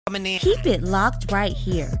Keep it locked right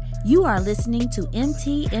here. You are listening to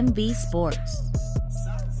MTMV Sports.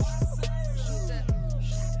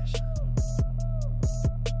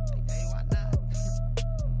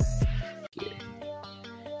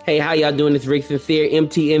 Hey, how y'all doing? It's Rick Sincere,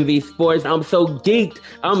 MTMV Sports. I'm so geeked.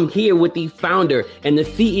 I'm here with the founder and the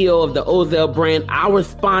CEO of the Ozell brand, our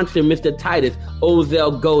sponsor, Mr. Titus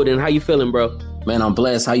Ozell Golden. How you feeling, bro? Man, I'm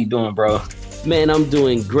blessed. How you doing, bro? Man, I'm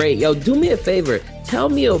doing great. Yo, do me a favor. Tell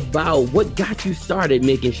me about what got you started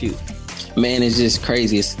making shoes. Man, it's just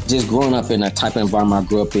crazy. It's just growing up in the type of environment I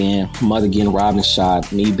grew up in, mother getting robbed and shot,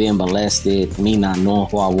 me being molested, me not knowing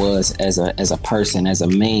who I was as a person, as a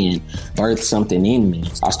man, birthed something in me.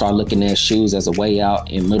 I started looking at shoes as a way out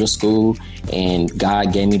in middle school, and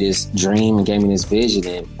God gave me this dream and gave me this vision,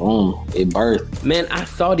 and boom, it birthed. Man, I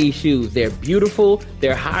saw these shoes. They're beautiful,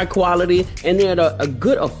 they're high quality, and they're at a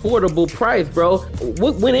good, affordable price, bro.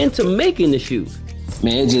 What went into making the shoes?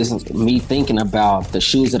 Man, it's just me thinking about the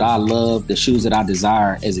shoes that I love, the shoes that I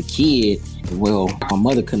desire as a kid. Well, my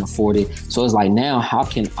mother couldn't afford it. So it's like, now how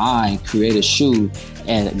can I create a shoe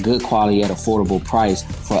at a good quality, at affordable price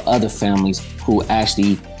for other families who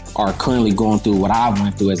actually are currently going through what I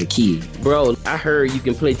went through as a kid? Bro, I heard you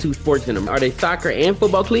can play two sports in them. Are they soccer and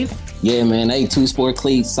football cleats? Yeah, man, they two sport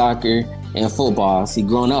cleats, soccer and football. See,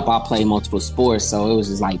 growing up, I played multiple sports, so it was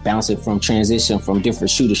just like bouncing from transition from different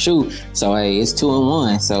shoe to shoe. So, hey, it's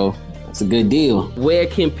 2-in-1, so it's a good deal. Where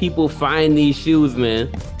can people find these shoes, man?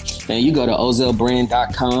 And you go to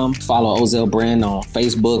ozellbrand.com, follow Ozell Brand on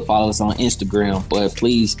Facebook, follow us on Instagram, but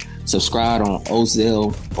please subscribe on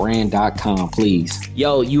ozellbrand.com, please.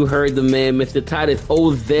 Yo, you heard the man, Mr. Titus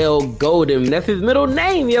Ozell Golden. That's his middle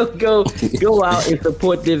name. Yo, go out and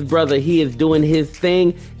support this brother. He is doing his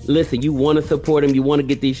thing. Listen, you want to support him. You want to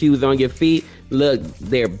get these shoes on your feet. Look,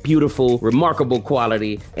 they're beautiful, remarkable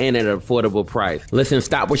quality, and at an affordable price. Listen,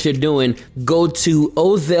 stop what you're doing. Go to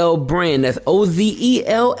Ozell Brand. That's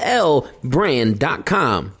OZELL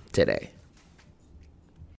brand.com today.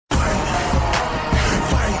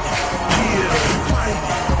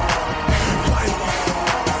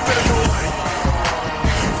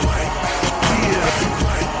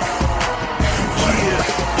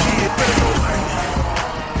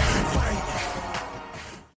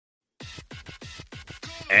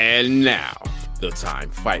 And now, the time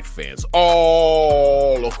fight fans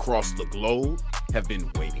all across the globe have been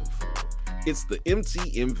waiting for. It's the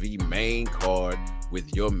MTMV main card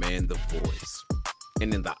with your man, The Voice.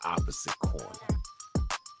 And in the opposite corner,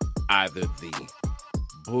 either the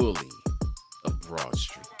bully of Broad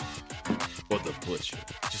Street or the butcher.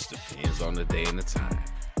 Just depends on the day and the time.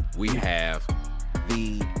 We have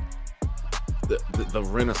the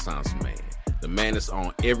Renaissance man, the man that's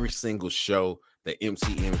on every single show that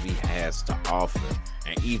MTMV has to offer,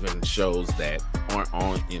 and even shows that aren't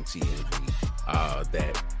on MTMV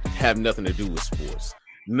that have nothing to do with sports.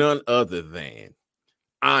 None other than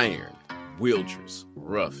Iron Wildress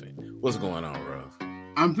Ruffin. What's going on, Ruff?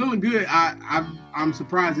 I'm feeling good. I'm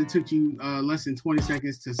surprised it took you less than 20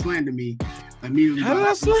 seconds to slander me immediately. How did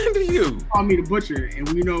I slander you? Call me the butcher, and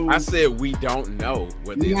we know. I said we don't know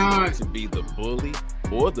whether it's going to be the bully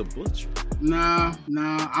or the butcher. Nah.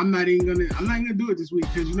 I'm not even gonna do it this week,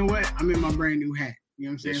 because you know what? I'm in my brand new hat. You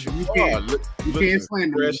know what I'm saying? Yes, you can't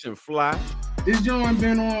slander me. Fresh and fly. This joint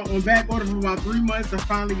been on back order for about 3 months. I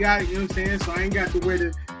finally got it. You know what I'm saying? So I ain't got to wear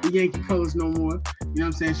the Yankee colors no more. You know what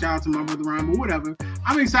I'm saying? Shout out to my brother Ryan, but whatever.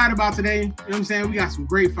 I'm excited about today. You know what I'm saying? We got some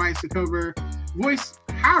great fights to cover. Voice,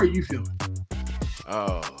 how are you feeling?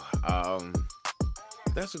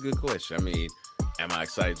 That's a good question. I mean, am I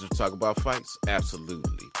excited to talk about fights?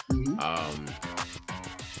 Absolutely. Mm-hmm.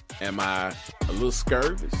 Am I a little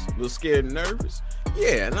scared and nervous?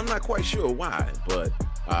 Yeah, and I'm not quite sure why, but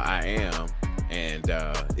I am, and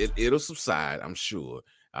it'll subside, I'm sure,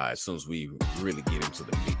 as soon as we really get into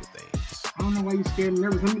the meat of things. I don't know why you're scared and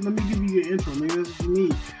nervous. Let me give you your intro. Maybe this is for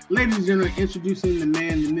me. Ladies and gentlemen, introducing the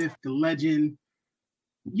man, the myth, the legend,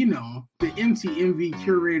 you know, the MTMV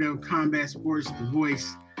curator of combat sports, The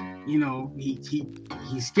Voice. You know, he's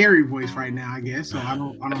scary voice right now, I guess. So I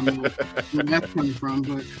don't know where that's coming from,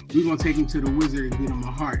 but we're gonna take him to the wizard and get him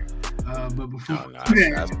a heart. But before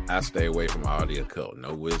I stay away from all the occult.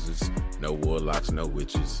 No wizards, no warlocks, no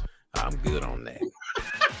witches. I'm good on that.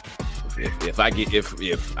 if I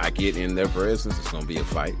get in their presence, it's gonna be a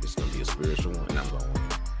fight. It's gonna be a spiritual one, and I'm gonna win.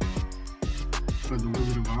 For the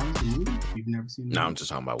Wizard of Oz, the movie, you've never seen that? No, I'm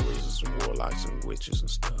just talking about wizards and warlocks and witches and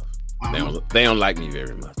stuff. They don't like me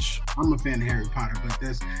very much. I'm a fan of Harry Potter, but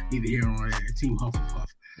that's neither here nor there. Team Hufflepuff.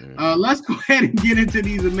 Let's go ahead and get into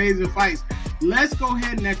these amazing fights. let's go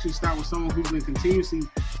ahead and actually start with someone who's been continuously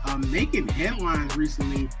making headlines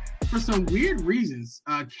recently for some weird reasons.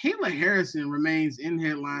 Kayla Harrison remains in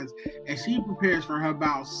headlines as she prepares for her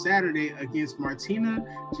bout Saturday against Martina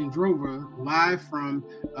Jindrova live from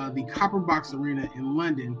the Copper Box Arena in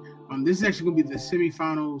London. This is actually going to be the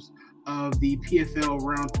semifinals of the PFL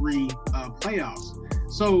Round 3 playoffs.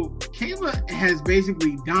 So Kayla has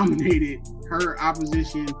basically dominated her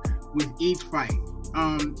opposition with each fight.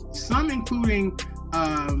 Some including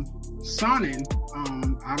Sonnen,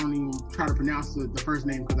 I don't even try to pronounce the first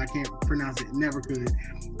name because I can't pronounce it, never could.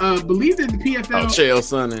 Believe that the PFL... Chael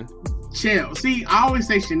Sonnen. Chael. See, I always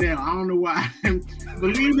say Chanel. I don't know why.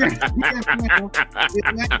 Believe that the PFL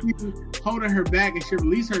is actually holding her back and should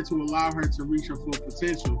release her to allow her to reach her full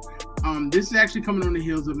potential. This is actually coming on the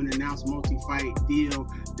heels of an announced multi-fight deal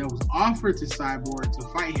that was offered to Cyborg to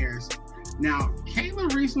fight Harrison. Now,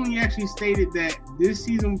 Kayla recently actually stated that this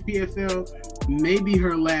season with PFL may be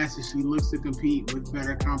her last as she looks to compete with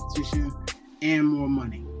better competition and more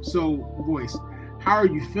money. So, Voice, how are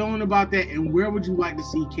you feeling about that, and where would you like to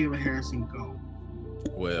see Kayla Harrison go?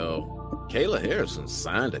 Well, Kayla Harrison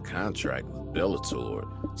signed a contract with Bellator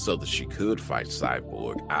so that she could fight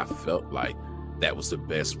Cyborg. I felt like that was the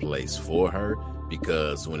best place for her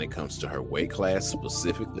because when it comes to her weight class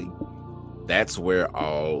specifically, that's where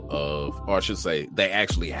they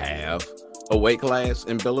actually have a weight class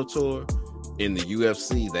in Bellator. In the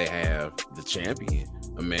UFC, they have the champion,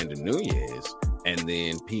 Amanda Nunes, and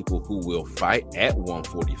then people who will fight at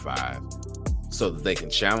 145 so that they can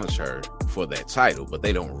challenge her for that title, but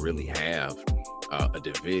they don't really have a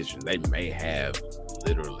division. They may have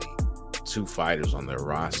literally 2 fighters on their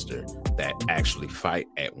roster that actually fight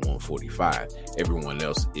at 145. Everyone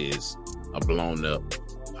else is a blown up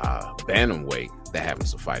bantamweight that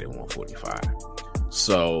happens to fight at 145.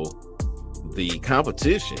 So the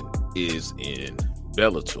competition is in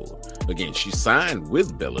Bellator. Again, she signed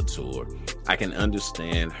with Bellator. I can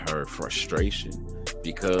understand her frustration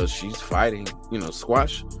because she's fighting,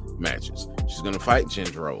 squash matches. She's going to fight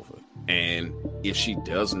Jindrova. And if she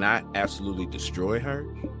does not absolutely destroy her,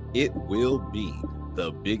 it will be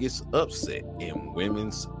the biggest upset in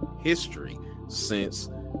women's history since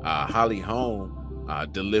Holly Holm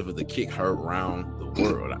delivered the kick her around the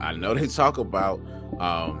world. I know they talk about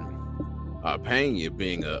Pena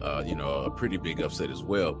being a pretty big upset as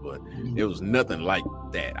well, but it was nothing like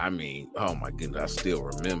that. I mean, oh my goodness, I still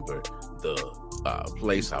remember the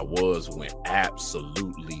place I was went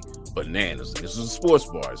absolutely bananas. This was a sports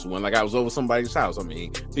bar. It's when I was over somebody's house. I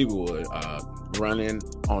mean, people were running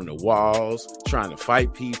on the walls, trying to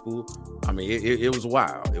fight people. I mean, it was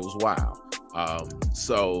wild. It was wild.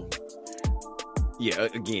 So yeah,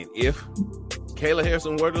 again, if Kayla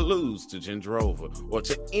Harrison were to lose to Jindrova or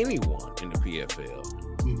to anyone in the PFL,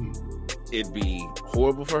 it'd be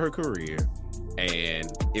horrible for her career,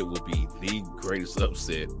 and it would be the greatest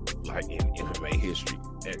upset in MMA history.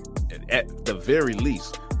 At the very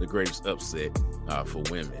least, the greatest upset for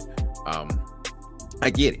women.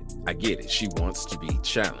 I get it. She wants to be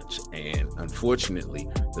challenged, and unfortunately,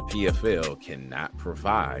 the PFL cannot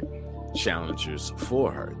provide challengers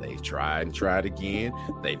for her. They've tried and tried again.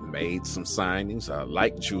 They've made some signings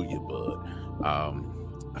like Julia Budd.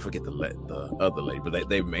 I forget the other lady, but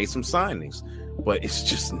they've made some signings, but it's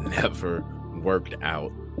just never worked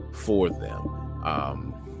out for them.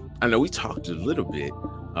 I know we talked a little bit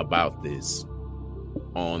about this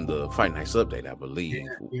on the Fight Nights update, I believe,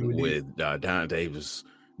 with Don Davis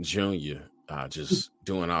Jr. Just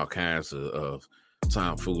doing all kinds of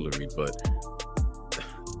tomfoolery, but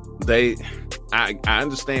I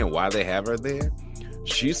understand why they have her there.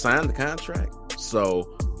 She signed the contract,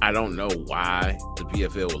 so I don't know why the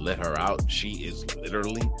PFL will let her out. She is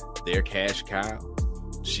literally their cash cow.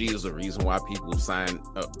 She is the reason why people tune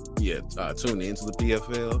into the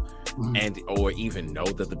PFL and or even know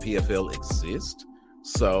that the PFL exists.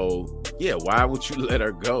 So yeah, why would you let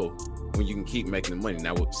her go when you can keep making the money?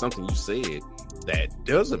 Now, something you said that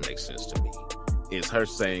doesn't make sense to me is her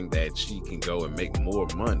saying that she can go and make more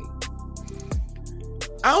money.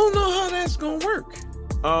 I don't know how that's gonna work.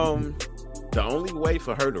 The only way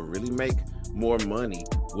for her to really make more money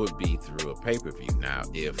would be through a pay-per-view. Now,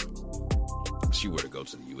 if she were to go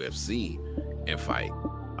to the UFC and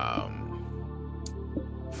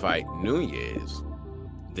fight Nunes,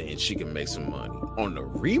 then she can make some money on the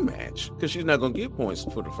rematch because she's not gonna get points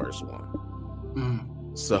for the first one.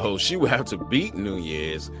 So she would have to beat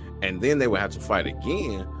Nunes, and then they would have to fight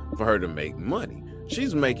again for her to make money.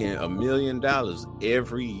 She's making $1 million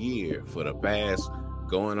every year for the past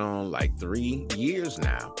going on 3 years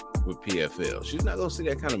now. with PFL. She's not going to see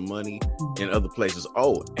that kind of money in other places.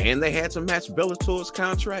 Oh, and they had to match Bellator's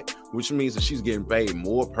contract, which means that she's getting paid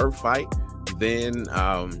more per fight than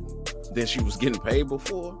she was getting paid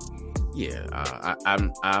before. Yeah,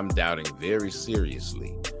 I'm doubting very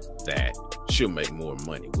seriously that she'll make more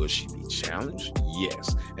money. Will she be challenged?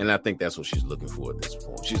 Yes. And I think that's what she's looking for at this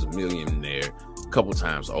point. She's a millionaire a couple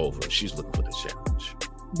times over. She's looking for the challenge.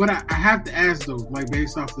 But I have to ask, though, like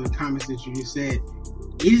based off the comments that you just said,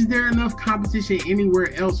 is there enough competition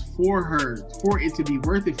anywhere else for her, for it to be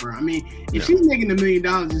worth it for her? I mean, if she's making $1 million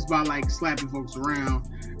just by like slapping folks around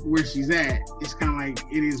where she's at, it's kind of like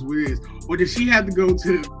it is what it is. Or does she have to go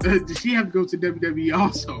to WWE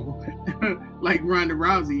also, like Ronda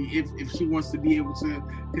Rousey, if she wants to be able to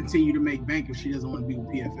continue to make bank if she doesn't want to be with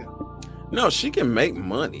PFL? No, she can make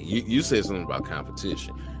money. You said something about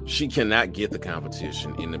competition. She cannot get the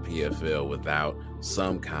competition in the PFL without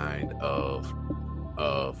some kind of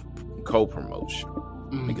co-promotion,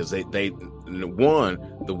 because they one,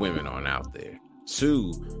 the women aren't out there.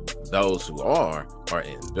 Two, those who are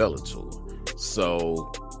in Bellator.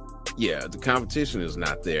 So yeah, the competition is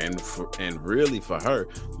not there, and really for her,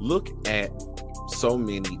 look at so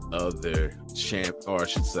many other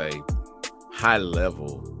high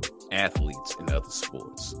level athletes in other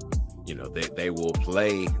sports. You know, they will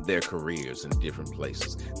play their careers in different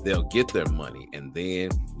places. They'll get their money, and then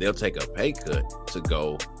they'll take a pay cut to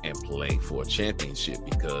go and play for a championship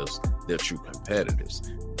because they're true competitors.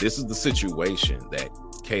 This is the situation that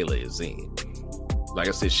Kayla is in. Like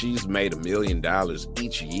I said, she's made $1 million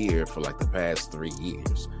each year for like the past 3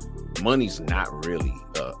 years. Money's not really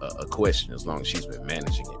a question as long as she's been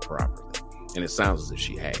managing it properly. And it sounds as if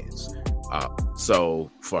she has. So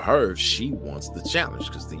for her, she wants the challenge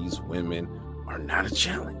because these women are not a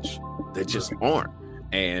challenge. They just aren't.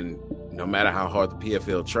 And no matter how hard the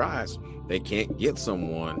PFL tries, they can't get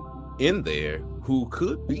someone in there who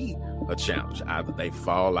could be a challenge. Either they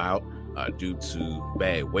fall out due to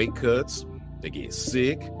bad weight cuts, they get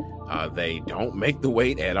sick, they don't make the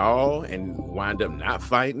weight at all and wind up not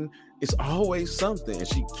fighting. It's always something. And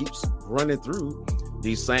she keeps running through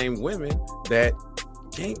these same women that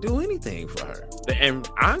can't do anything for her. And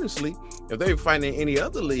honestly, if they were fighting in any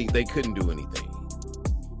other league, they couldn't do anything.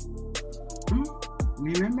 I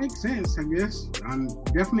mean, that makes sense, I guess. I'm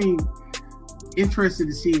definitely interested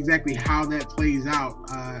to see exactly how that plays out.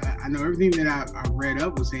 I know everything that I read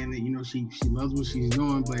up was saying that, you know, she loves what she's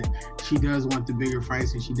doing, but she does want the bigger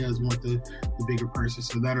fights and she does want the bigger purses.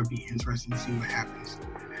 So that'll be interesting to see what happens.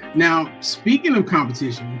 Now, speaking of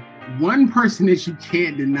competition, one person that you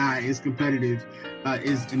can't deny is competitive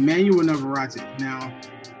is Emmanuel Navarrete. Now,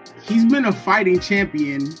 he's been a fighting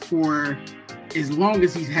champion for as long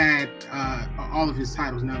as he's had all of his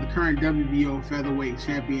titles. Now, the current WBO featherweight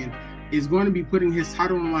champion is going to be putting his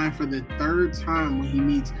title on the line for the third time when he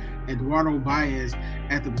meets Eduardo Baez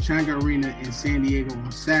at the Pechanga Arena in San Diego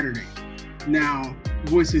on Saturday. Now,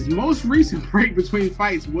 his most recent break between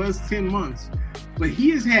fights was 10 months, but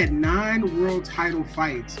he has had 9 world title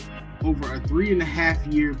fights over a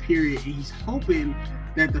 3.5-year period, and he's hoping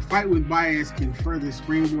that the fight with Baez can further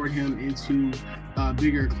springboard him into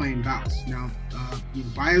bigger acclaimed bouts. Now,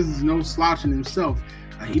 Baez is no slouch in himself.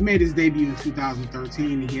 He made his debut in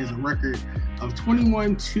 2013, and he has a record of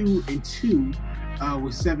 21-2-2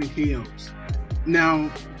 with 7 KOs.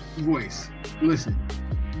 Now, Royce, listen,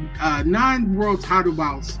 9 world title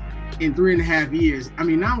bouts in 3.5 years. I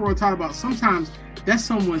mean, 9 world title bouts, sometimes that's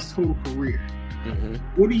someone's total career. Mm-hmm.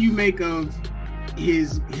 What do you make of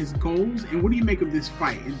his goals, and what do you make of this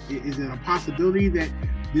fight? Is it a possibility that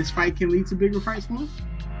this fight can lead to bigger fights for him?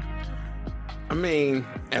 I mean,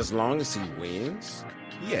 as long as he wins,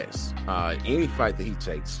 yes. Any fight that he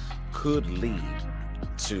takes could lead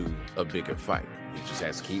to a bigger fight. He just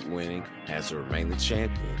has to keep winning, has to remain the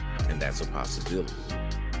champion, and that's a possibility.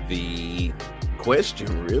 The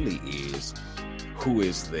question really is, who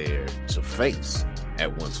is there to face at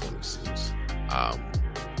 126?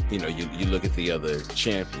 You look at the other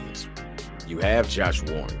champions. You have Josh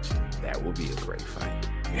Warrington. That would be a great fight.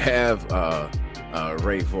 You have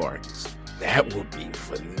Ray Vargas. That would be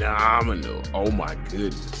phenomenal. Oh my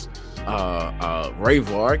goodness. Ray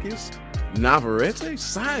Vargas, Navarrete,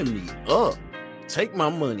 sign me up. Take my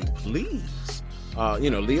money, please.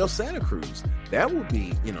 Leo Santa Cruz. That would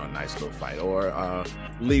be, a nice little fight. Or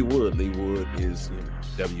Lee Wood. Lee Wood is,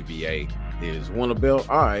 WBA is want a belt.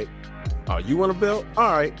 All right. You want a belt?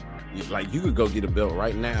 All right. You could go get a belt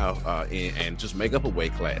right now and just make up a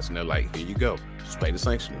weight class. And they're like, here you go. Just pay the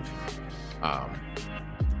sanctioning fee.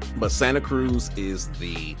 But Santa Cruz is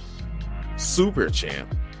the super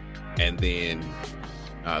champ. And then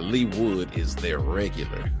Lee Wood is their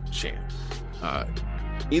regular champ.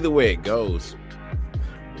 Either way it goes,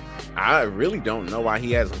 I really don't know why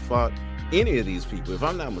he hasn't fought any of these people. If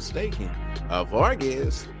I'm not mistaken,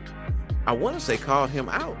 Vargas, I want to say, called him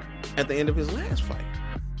out at the end of his last fight.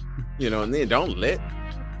 And then don't let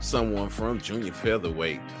someone from junior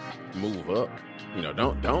featherweight move up.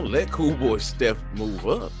 Don't let Cool Boy Steph move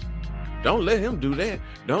up. Don't let him do that.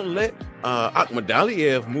 Don't let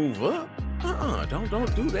Akhmadaliev move up.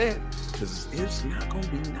 Don't do that, because it's not gonna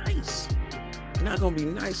be nice. Not gonna be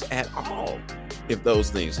nice at all if those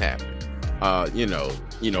things happen.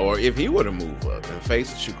 Or if he were to move up and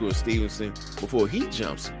face Shakur Stevenson before he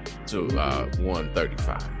jumps to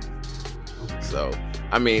 135. So,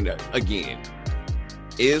 I mean, again,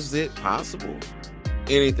 is it possible?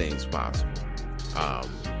 Anything's possible.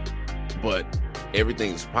 But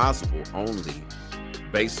everything's possible only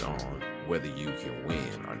based on whether you can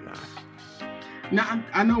win or not. Now,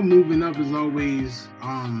 I know moving up is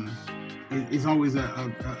always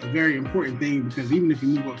a very important thing, because even if you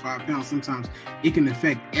move up 5 pounds, sometimes it can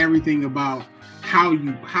affect everything about how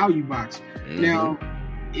you box. Mm-hmm. Now,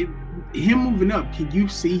 him moving up, can you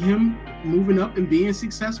see him moving up and being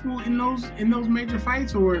successful in those major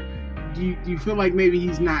fights, or do you feel like maybe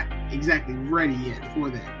he's not exactly ready yet for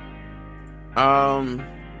that?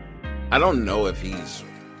 I don't know if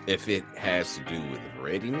it has to do with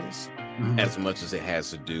readiness as much as it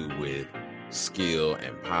has to do with skill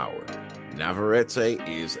and power. Navarrete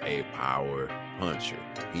is a power puncher.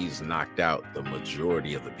 He's knocked out the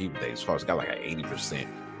majority of the people that he's fought. He's got like an 80%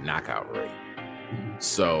 knockout rate.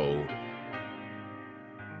 So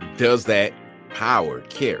does that power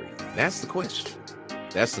carry? That's the question.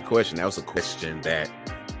 That was a question that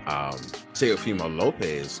Teofimo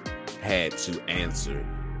Lopez had to answer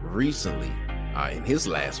recently in his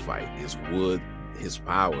last fight, is would his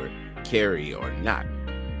power carry or not?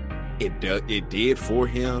 It did for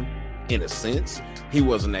him in a sense. He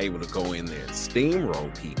wasn't able to go in there and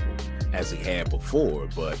steamroll people as he had before,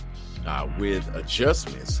 but with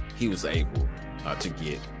adjustments, he was able to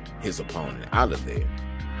get his opponent out of there.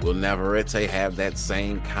 Will Navarrete have that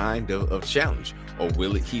same kind of challenge, or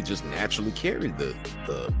will he just naturally carry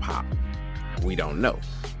the pop? We don't know.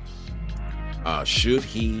 Should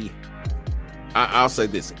he? I'll say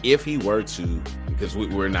this: if he were to, because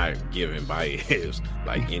we're not giving Baez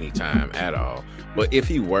like any time at all, but if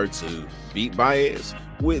he were to beat Baez,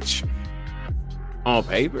 which on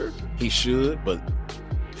paper he should, but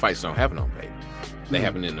fights don't happen on paper; they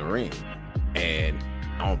happen in the ring, and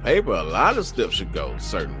on paper a lot of steps should go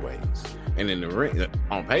certain ways, and in the ring,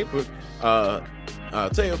 on paper,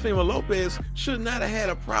 Teofimo Lopez should not have had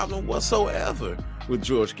a problem whatsoever with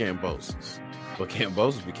George Kambosos. But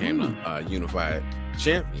Kambosos became a unified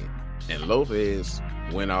champion, and Lopez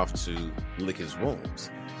went off to lick his wounds.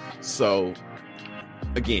 So,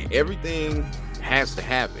 again, everything has to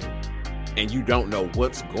happen, and you don't know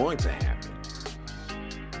what's going to happen.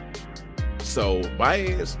 So,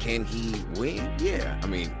 Baez, can he win? Yeah. I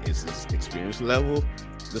mean, is his experience level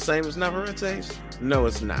the same as Navarrete's? No,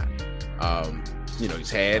 it's not. He's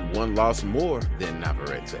had one loss more than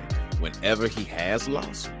Navarrete. Whenever he has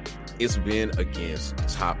lost, it's been against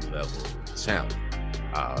top-level talent.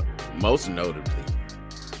 Most notably,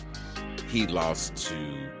 he lost to,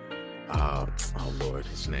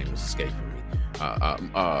 his name is escaping me.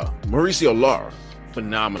 Mauricio Lara,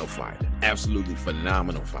 phenomenal fighter, absolutely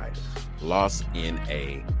phenomenal fighter. Lost in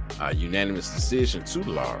a unanimous decision to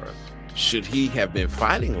Lara. Should he have been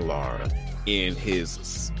fighting Lara in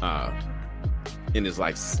his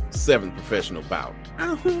like 7th professional bout?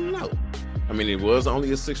 I don't know. I mean, it was only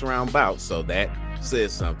a 6-round bout, so that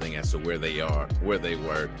says something as to where they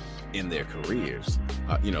were in their careers.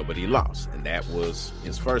 But he lost, and that was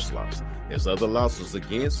his first loss. His other loss was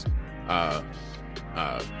against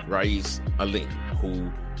Raiz Alim,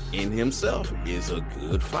 who in himself is a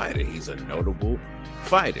good fighter. He's a notable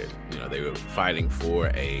fighter. They were fighting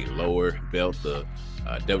for a lower belt, the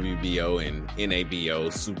WBO and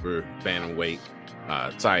NABO super bantamweight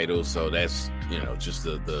titles. So that's, just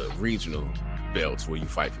the regional belts where you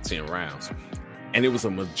fight for 10 rounds. And it was a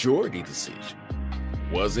majority decision.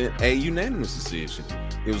 Wasn't a unanimous decision.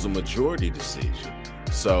 It was a majority decision.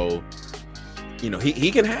 So,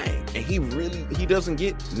 he can hang, and he doesn't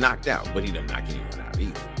get knocked out, but he doesn't knock anyone out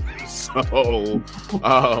either. So,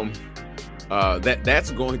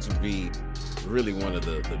 that's going to be really one of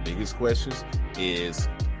the biggest questions, is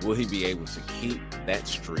will he be able to keep that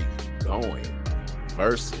streak going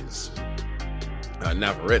versus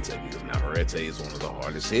Navarrete, because Navarrete is one of the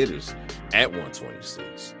hardest hitters at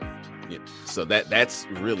 126. Yeah, so that's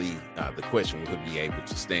really the question. Will he be able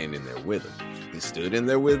to stand in there with him? He stood in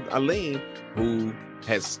there with Aleem, who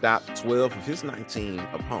has stopped 12 of his 19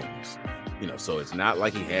 opponents. So it's not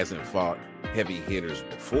like he hasn't fought heavy hitters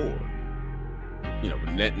before.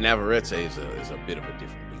 But Navarrete is a bit of a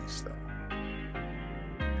different beast, though.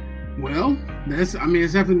 Well, it's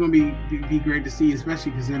definitely going to be great to see,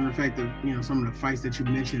 especially considering the fact that, some of the fights that you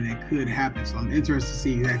mentioned that could happen. So I'm interested to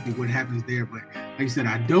see exactly what happens there. But like I said,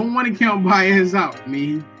 I don't want to count Baez out. I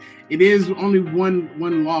mean, it is only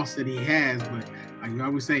one loss that he has, but like I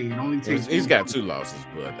always say, it only takes He's got 2 losses,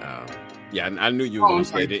 but yeah, I knew you were going to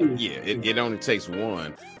say that. Yeah, it only takes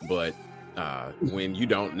 1, but when you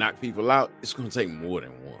don't knock people out, it's going to take more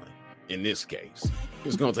than 1. In this case,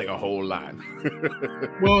 it's going to take a whole lot.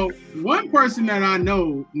 Well, one person that I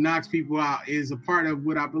know knocks people out is a part of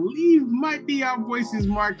what I believe might be our Voices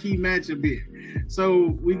marquee matchup here.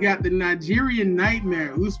 So we got the Nigerian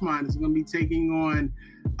Nightmare. Usman is going to be taking on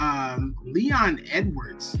Leon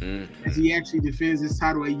Edwards as he actually defends his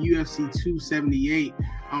title at UFC 278.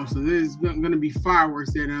 So there's going to be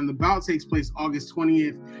fireworks there. And the bout takes place August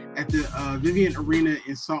 20th at the Vivian Arena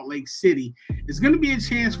in Salt Lake City. It's going to be a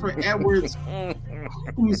chance for Edwards,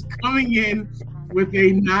 who's coming in with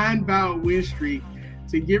a 9-bout win streak,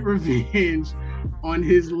 to get revenge on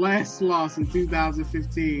his last loss in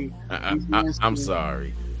 2015. I'm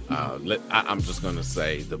sorry. I'm just going to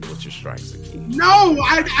say the Butcher strikes again. No,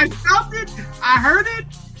 I felt it. I heard it.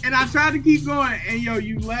 And I tried to keep going, and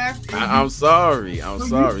you laughed. I'm sorry.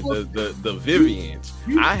 The Vivians.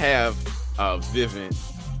 I have Vivint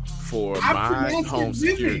for my home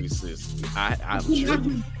security system. I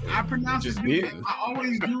pronounce it Vivint. I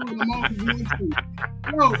always do in the most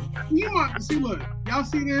Yo, see, look, y'all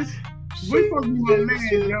see this? We're supposed to be my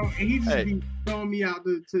man, and he just be throwing me out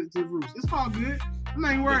to the roost. It's all good. I'm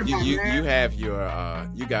not even worried about that. You have your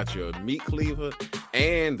you got your meat cleaver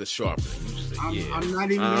and the sharpener. I'm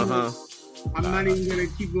not even gonna, I'm not even gonna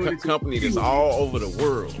keep going. Company that's all over the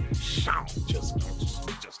world. Just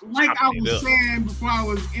like I was saying before I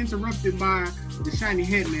was interrupted by the shiny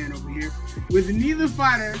headman over here. With neither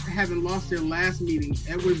fighter having lost their last meeting,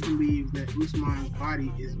 Edwards believes that Usman's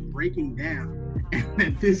body is breaking down and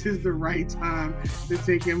that this is the right time to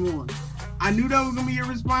take him on. I knew that was gonna be your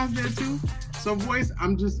response there too. So, Voice,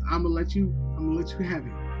 I'm gonna let you have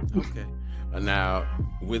it. Okay. Now,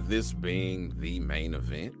 with this being the main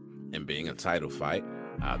event and being a title fight,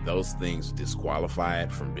 those things disqualify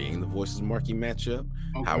it from being the Voices marquee matchup.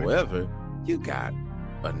 Okay. However, you got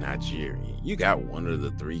a Nigerian. You got one of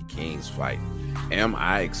the 3 kings fighting. Am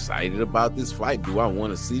I excited about this fight? Do I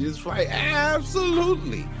want to see this fight?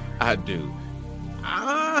 Absolutely, I do.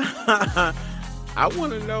 I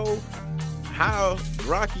want to know how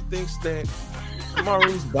Rocky thinks that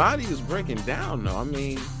Kamaru's body is breaking down, though. I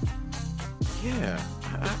mean, yeah,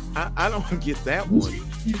 I don't get that one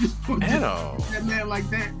at all. That man like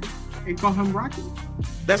that and call him Rocky?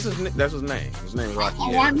 That's his name. His name Rocky.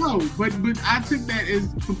 Oh, I know, but I took that as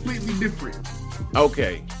completely different.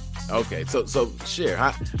 Okay. So Cher,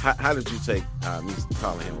 how did you take me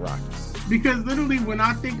calling him Rocky? Because literally, when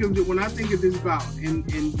I think of this bout, and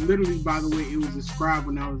literally, by the way, it was described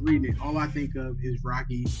when I was reading it, all I think of is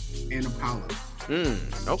Rocky and Apollo.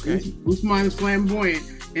 Okay. Usman is flamboyant,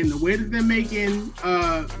 and the way that they're making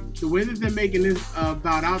this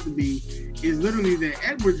bout out to be is literally that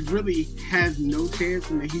Edwards really has no chance,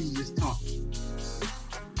 and that he's just talking.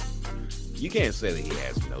 You can't say that he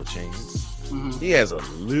has no chance. Mm-hmm. He has a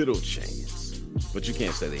little chance, but you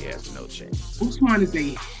can't say that he has no chance. Usman is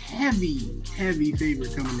a heavy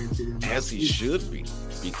favorite coming into this. As he should be,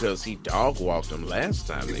 because he dog walked him last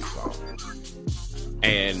time they fought.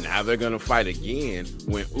 And now they're going to fight again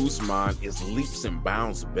when Usman is leaps and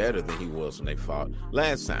bounds better than he was when they fought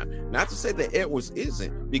last time. Not to say that Edwards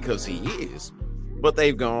isn't, because he is, but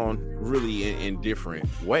they've gone really in different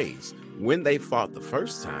ways. When they fought the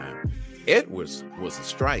first time, Edwards was a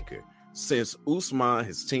striker. Since Usman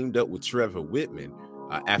has teamed up with Trevor Whitman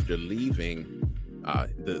after leaving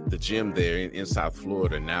the gym there in South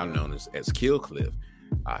Florida, now known as Kill Cliff,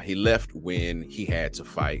 he left when he had to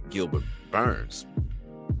fight Gilbert Burns.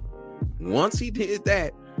 Once he did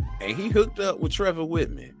that, and he hooked up with Trevor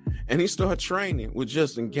Whitman, and he started training with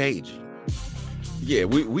Justin Gaethje, yeah,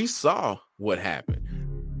 we saw what happened.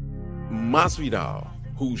 Masvidal,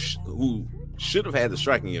 who should have had the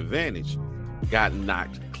striking advantage, got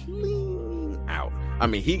knocked clean out. I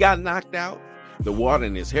mean, he got knocked out. The water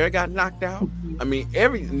in his hair got knocked out. I mean,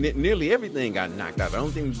 nearly everything got knocked out. The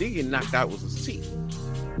only thing that did get knocked out was his teeth.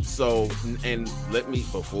 So, and let me,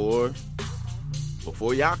 before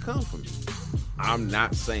y'all come for me, I'm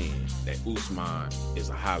not saying that Usman is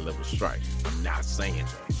a high-level striker. I'm not saying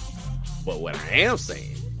that. But what I am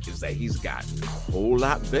saying is that he's gotten a whole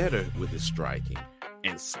lot better with his striking,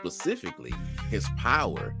 and specifically, his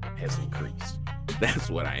power has increased. That's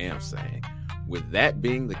what I am saying. With that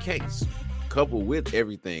being the case, coupled with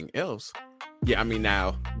everything else,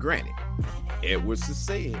 now, granted, Edwards has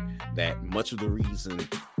said that much of the reason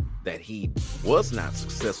that he was not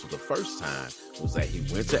successful the first time was that he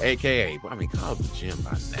went to AKA. Called the gym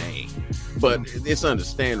by name, but it's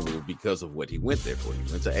understandable because of what he went there for.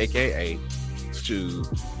 He went to AKA to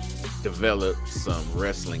develop some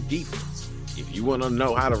wrestling defense. If you want to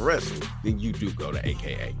know how to wrestle, then you do go to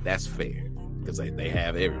AKA. That's fair, because they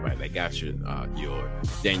have everybody. They got your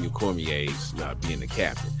Daniel Cormier's being the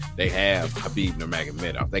captain. They have Khabib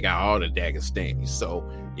Nurmagomedov. They got all the Dagestanis. So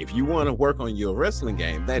if you want to work on your wrestling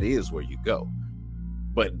game, that is where you go.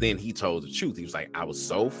 But then he told the truth. He was like, I was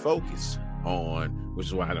so focused on, which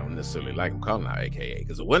is why I don't necessarily like him calling out AKA,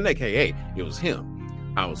 because it wasn't AKA, it was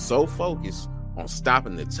him. I was so focused on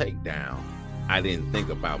stopping the takedown, I didn't think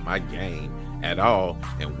about my game at all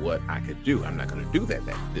and what I could do. I'm not going to do that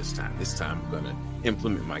this time. This time I'm going to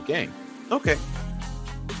implement my game. Okay,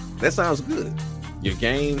 that sounds good. Your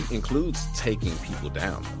game includes taking people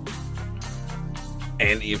down.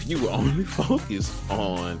 And if you were only focused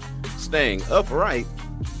on staying upright,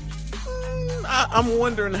 I'm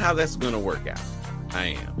wondering how that's going to work out.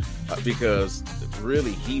 I am. Because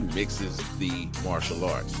really, he mixes the martial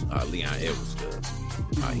arts. Leon Edwards does.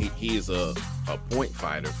 He is a point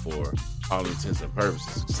fighter for all intents and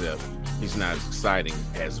purposes, except he's not as exciting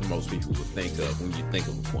as most people would think of when you think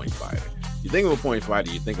of a point fighter. You think of a point fighter,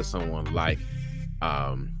 you think of someone like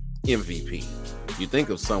MVP. You think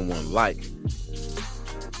of someone like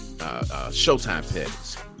Showtime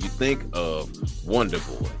Pettis. You think of Wonder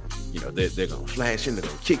Boy. They're gonna flash in, they're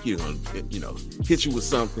gonna kick you, they're gonna hit you with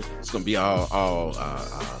something. It's gonna be all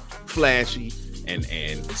flashy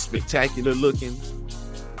and spectacular looking,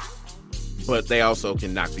 but they also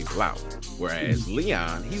can knock people out. Whereas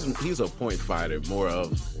Leon, he's a point fighter, more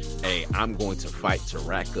of I'm going to fight to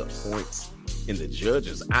rack up points in the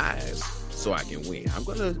judge's eyes so I can win. I'm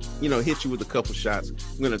gonna hit you with a couple shots.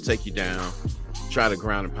 I'm gonna take you down, try to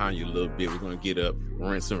ground and pound you a little bit. We're gonna get up,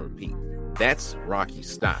 rinse and repeat. That's Rocky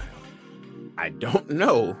style. I don't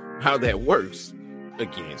know how that works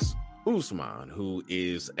against Usman, who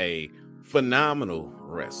is a phenomenal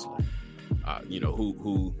wrestler,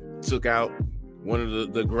 who took out one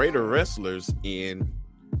of the greater wrestlers in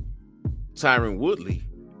Tyron Woodley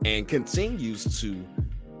and continues to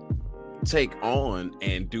take on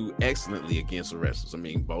and do excellently against the wrestlers.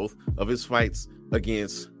 Both of his fights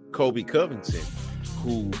against Colby Covington,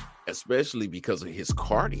 who, especially because of his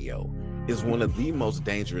cardio, is one of the most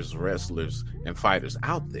dangerous wrestlers and fighters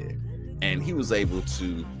out there. And he was able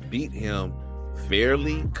to beat him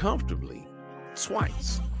fairly comfortably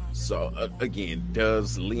twice. So again,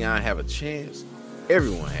 does Leon have a chance?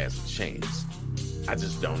 Everyone has a chance. I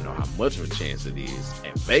just don't know how much of a chance it is.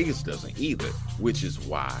 And Vegas doesn't either, which is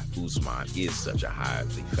why Usman is such a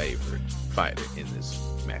highly favored fighter in this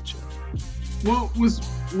matchup. Well,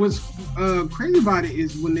 what's crazy about it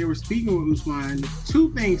is when they were speaking with Usman,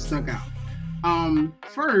 two things stuck out.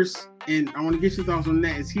 First, and I want to get your thoughts on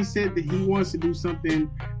that, is he said that he wants to do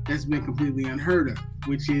something that's been completely unheard of,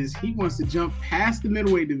 which is he wants to jump past the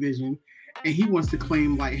middleweight division and he wants to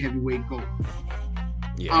claim light heavyweight gold.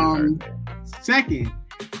 Yeah. Second,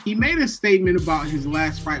 he made a statement about his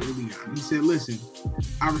last fight with Leon. He said, listen,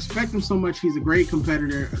 I respect him so much. He's a great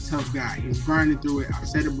competitor, a tough guy. He's grinding through it. I've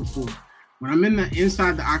said it before. When I'm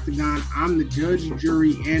inside the octagon, I'm the judge,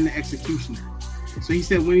 jury, and the executioner. So he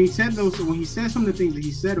said when he said some of the things that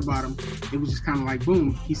he said about him, it was just kind of like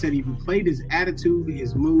boom. He said he replayed his attitude,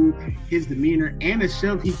 his mood, his demeanor, and a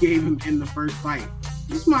shove he gave him in the first fight.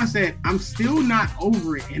 Usman said, I'm still not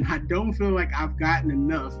over it, and I don't feel like I've gotten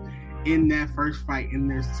enough in that first fight, and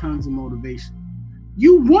there's tons of motivation.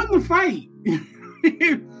 You won the fight.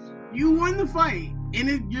 You won the fight,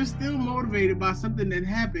 and you're still motivated by something that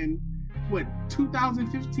happened,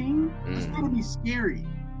 2015? That's gotta be scary.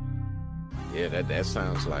 Yeah, that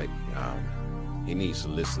sounds like he needs to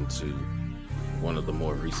listen to one of the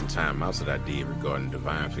more recent timeouts that I did regarding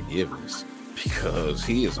divine forgiveness, because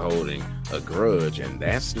he is holding a grudge, and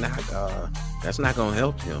that's not going to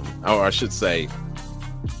help him. Or I should say,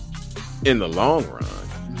 in the long run,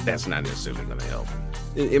 that's not necessarily going to help him.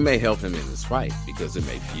 It may help him in this fight because it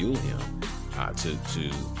may fuel him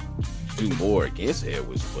to do more against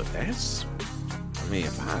Edwards. But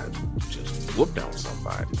if I just whooped on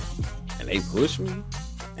somebody and they push me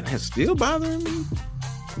and that's still bothering me,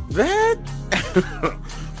 that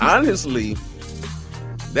honestly,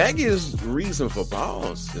 that gives reason for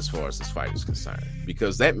pause as far as this fight is concerned,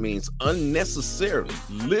 because that means unnecessarily,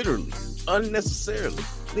 literally unnecessarily,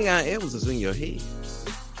 Leon Edwards is in your head.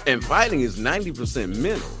 And fighting is 90%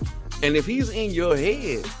 mental. And if he's in your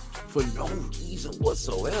head for no reason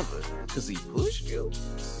whatsoever, because he pushed you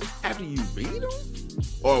after you beat him,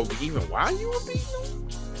 or even while you were beating him,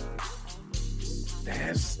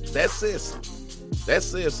 that says something. That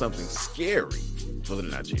says something scary for the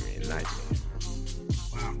Nigerian Nightmare.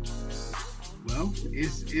 Wow. Well,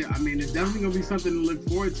 it's definitely gonna be something to look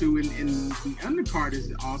forward to, and the undercard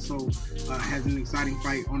is also has an exciting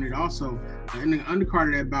fight on it. Also, in the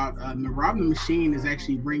undercard about Merab the Machine is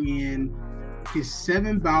actually bringing in his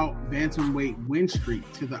 7-bout bantamweight win streak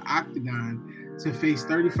to the octagon to face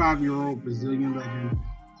 35-year-old Brazilian legend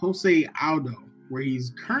Jose Aldo, where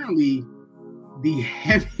he's currently the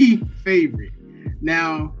heavy favorite.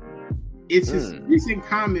 Now, it's his recent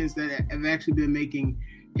comments that have actually been making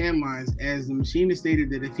headlines, as the Machine has stated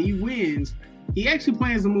that if he wins, he actually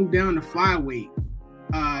plans to move down to flyweight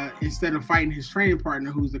instead of fighting his training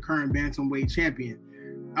partner, who's the current bantamweight champion.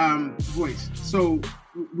 Voice. So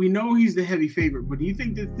we know he's the heavy favorite, but do you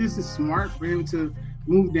think that this is smart for him to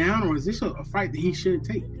move down, or is this a fight that he should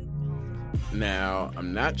take? Now,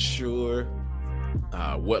 I'm not sure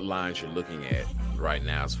what lines you're looking at right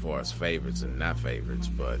now as far as favorites and not favorites,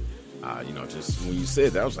 but just when you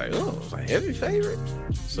said that, I was like, oh, it's a heavy favorite.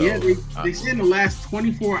 So, yeah, they said in the last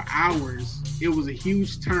 24 hours, it was a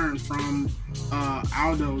huge turn from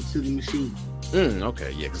Aldo to the Machine.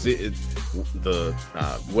 Okay, yeah, because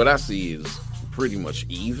what I see is pretty much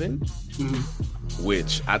even,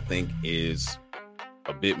 which I think is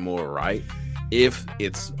a bit more right. If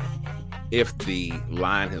the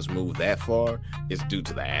line has moved that far, it's due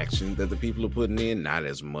to the action that the people are putting in, not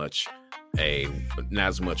as much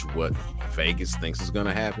what Vegas thinks is going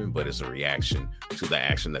to happen, but it's a reaction to the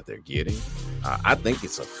action that they're getting. I think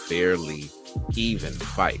it's a fairly even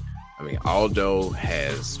fight. I mean, Aldo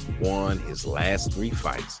has won his last 3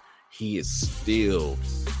 fights. He is still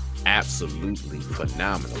absolutely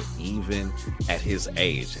phenomenal, even at his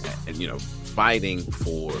age, and fighting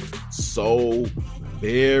for so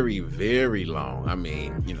very, very long. I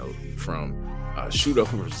mean, from Shooter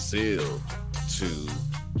Brazil to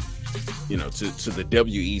the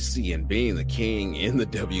WEC and being the king in the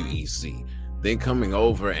WEC, then coming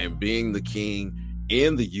over and being the king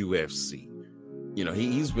in the UFC.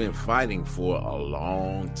 He's been fighting for a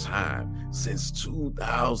long time, since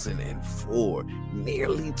 2004,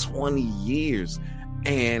 nearly 20 years.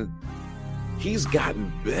 And he's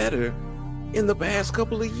gotten better in the past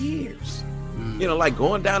couple of years. Like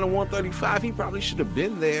going down to 135, he probably should have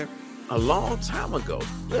been there a long time ago.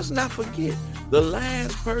 Let's not forget, the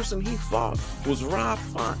last person he fought was Rob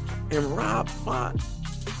Font, and Rob Font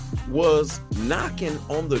was knocking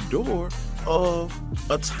on the door of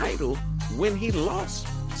a title when he lost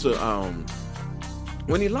to Aldo.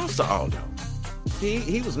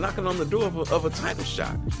 He was knocking on the door of a title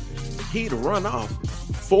shot. He'd run off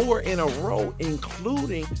 4 in a row,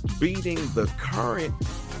 including beating the current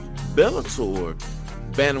Bellator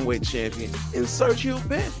bantamweight champion in Sergio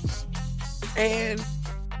Pettis. And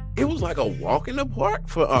it was like a walk in the park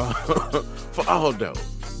for Aldo.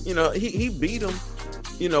 He beat him,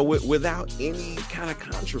 without any kind of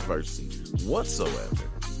controversy whatsoever.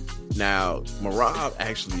 Now, Merab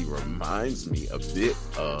actually reminds me a bit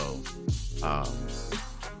of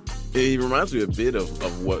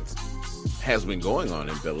what has been going on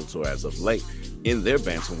in Bellator as of late in their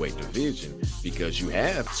bantamweight division, because you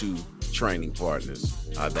have 2 training partners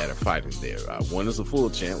that are fighting there. One is a full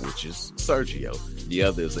champ, which is Sergio. The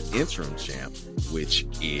other is an interim champ, which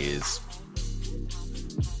is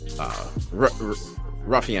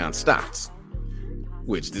Rafian Stotts,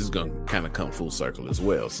 which this is going to kind of come full circle as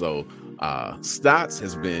well. So Stotts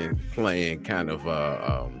has been playing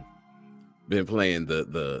the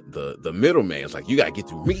middleman. It's like, you got to get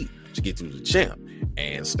through me to get through the champ.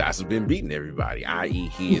 And Stotts has been beating everybody, i.e.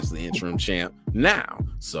 he is the interim champ now.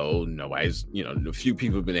 So nobody's, a few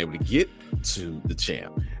people have been able to get to the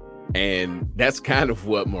champ. And that's kind of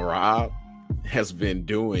what Merab has been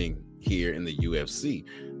doing here in the UFC.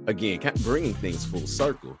 Again, kind of bringing things full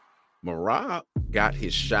circle. Merab got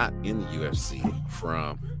his shot in the UFC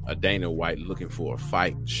from a Dana White looking for a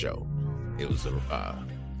fight show. It was a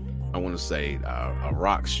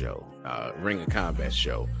rock show, Ring of Combat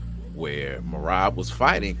show, where Merab was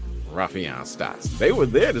fighting Rafian Stotts. They were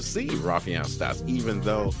there to see Rafian Stotts, even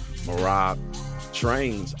though Merab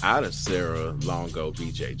trains out of Sarah Longo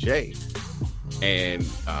BJJ. And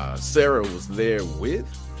Sarah was there with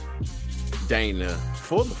Dana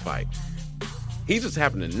for the fight. he just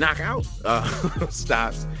happened to knock out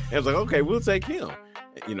Stotts, and was like, okay, we'll take him.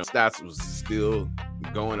 You know, Stotts was still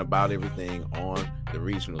going about everything on the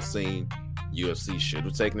regional scene. UFC should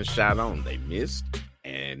have taken a shot on him. They missed,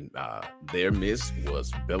 and their miss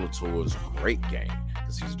was Bellator's great game,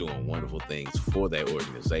 because he's doing wonderful things for that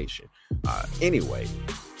organization. Anyway,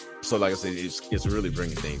 so like I said, it's really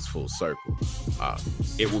bringing things full circle.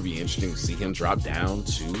 It will be interesting to see him drop down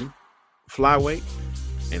to flyweight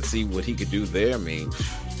and see what he could do there. I mean,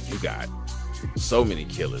 you got so many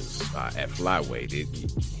killers at flyweight.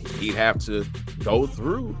 He'd have to go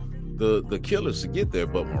through the killers to get there,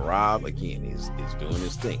 but Merab again is doing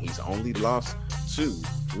his thing. He's only lost to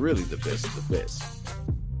really the best of the best.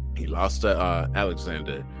 He lost to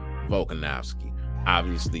Alexander Volkanovski.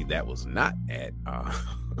 Obviously, that was not at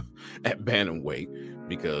bantamweight,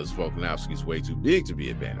 because Volkanovski's way too big to be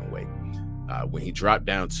at bantamweight. When he dropped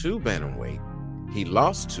down to bantamweight, he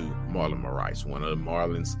lost to Marlon Moraes, one of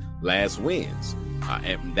Marlon's last wins,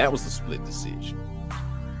 and that was a split decision.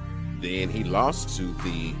 Then he lost to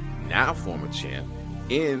the now former champ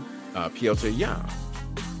in Piotr Jan.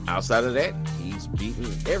 Outside of that, he's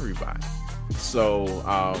beaten everybody. So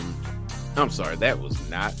I'm sorry, that was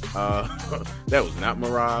not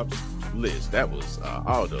Merab's list. That was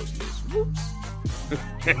Aldo's list. Whoops.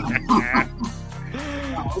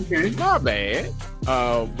 Okay, my bad.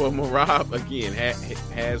 But Merab again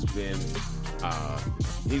has been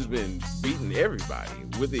he's been beating everybody,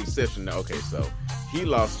 with the exception of, okay, so he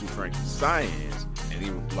lost to Frankie Saenz and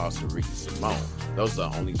he lost to Ricky Simon. Those are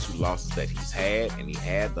the only two losses that he's had, and he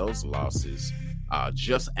had those losses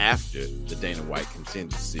just after the Dana White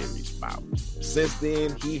Contender Series bout. Since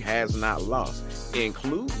then, he has not lost,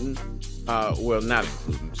 including, well, not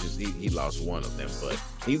including, just he lost one of them, but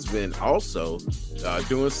he's been also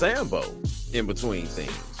doing Sambo in between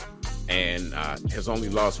things, and has only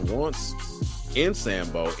lost once in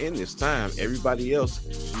Sambo in this time. Everybody else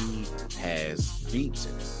he has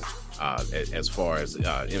beaten. As far as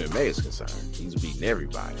MMA is concerned, he's beaten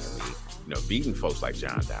everybody. I mean, you know, beating folks like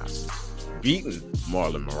John Dodson, beating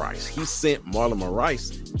Marlon Moraes. He sent Marlon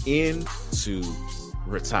Moraes into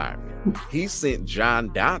retirement. He sent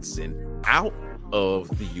John Dodson out of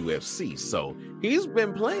the UFC. So he's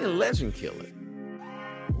been playing legend killer.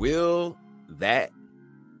 Will that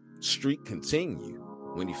streak continue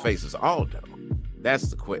when he faces Aldo? That's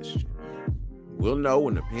the question. We'll know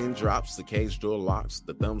when the pin drops, the cage door locks,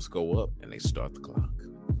 the thumbs go up, and they start the clock.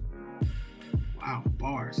 Wow,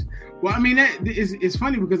 bars. Well, I mean, it's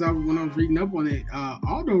funny because when I was reading up on it,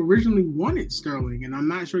 Aldo originally wanted Sterling, and I'm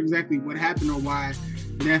not sure exactly what happened or why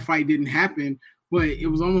that fight didn't happen, but it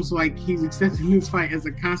was almost like he's accepting this fight as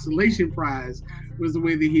a consolation prize, was the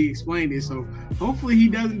way that he explained it. So hopefully he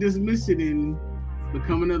doesn't dismiss it and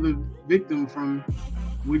become another victim from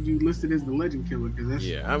what you listed as the legend killer. Because that's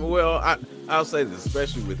I'll say this,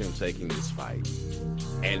 especially with him taking this fight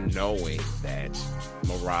and knowing that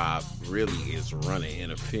Merab really is running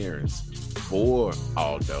interference for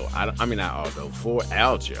Aldo. For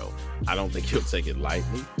Aljo. I don't think he'll take it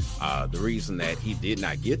lightly. The reason that he did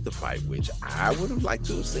not get the fight, which I would have liked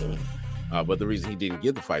to have seen, but the reason he didn't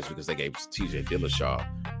get the fight is because they gave TJ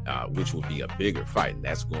Dillashaw, which will be a bigger fight, and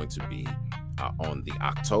that's going to be on the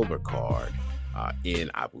October card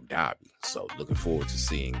in Abu Dhabi. So looking forward to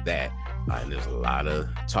seeing that. And there's a lot of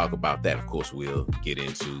talk about that. Of course, we'll get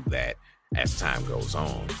into that as time goes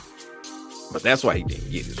on. But that's why he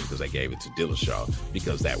didn't get it, because they gave it to Dillashaw,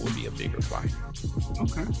 because that would be a bigger fight.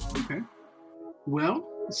 Okay. Well,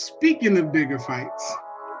 speaking of bigger fights,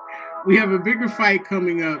 we have a bigger fight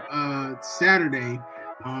coming up Saturday,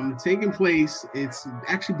 taking place. It's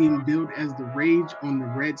actually being billed as the Rage on the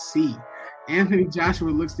Red Sea. Anthony Joshua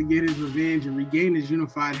looks to get his revenge and regain his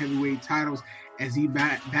unified heavyweight titles as he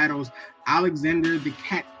battles Alexander the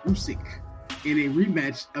Cat Usyk in a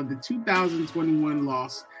rematch of the 2021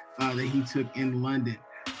 loss that he took in London.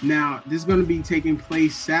 Now, this is going to be taking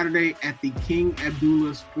place Saturday at the King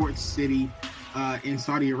Abdullah Sports City in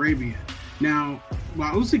Saudi Arabia. Now,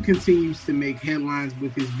 while Usyk continues to make headlines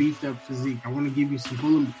with his beefed up physique, I want to give you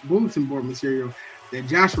some bulletin board material that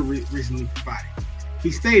Joshua recently provided. He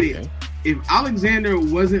stated, if Alexander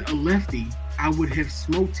wasn't a lefty, I would have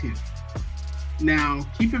smoked him. Now,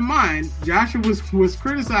 keep in mind, Joshua was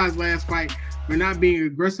criticized last fight for not being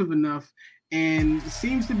aggressive enough, and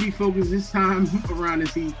seems to be focused this time around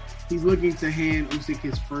as he's looking to hand Usyk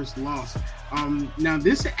his first loss. Now,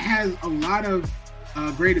 this has a lot of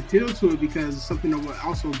great appeal to it, because something that we'll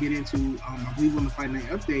also get into, I believe on the Fight Night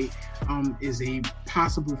Update, is a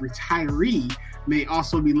possible retiree may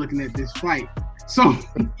also be looking at this fight. So,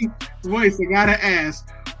 Royce, I gotta ask,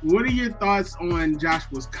 what are your thoughts on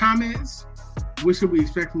Joshua's comments? What should we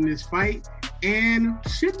expect from this fight? And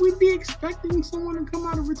should we be expecting someone to come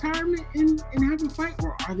out of retirement and have a fight,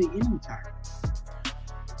 or are they in retirement?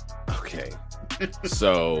 Okay.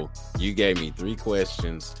 So you gave me 3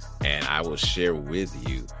 questions, and I will share with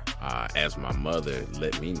you, as my mother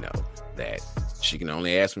let me know, that she can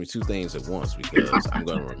only ask me 2 things at once, because I'm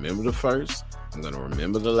going to remember the first, I'm going to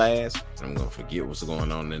remember the last, and I'm going to forget what's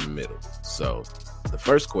going on in the middle. So the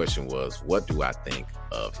first question was, what do I think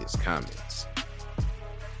of his comments?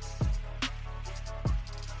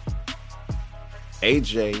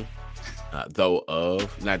 AJ, though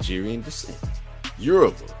of Nigerian descent,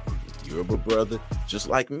 Yoruba brother, just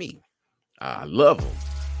like me. I love him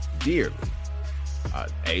dearly.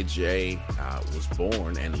 AJ was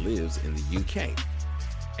born and lives in the UK.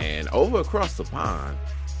 And over across the pond,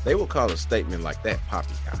 they will call a statement like that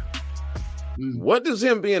poppycock. What does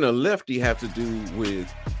him being a lefty have to do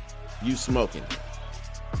with you smoking him?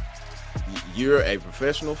 You're a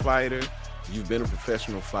professional fighter. You've been a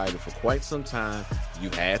professional fighter for quite some time. You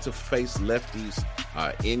had to face lefties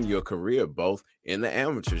in your career, both in the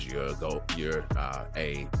amateurs. You're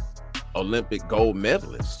a Olympic gold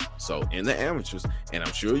medalist. So in the amateurs, and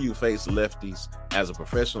I'm sure you face lefties as a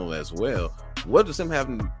professional as well. What does him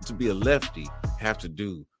having to be a lefty have to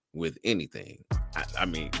do with anything? I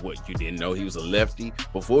mean, what, you didn't know he was a lefty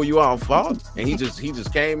before you all fought, and he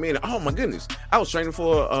just came in? Oh my goodness, I was training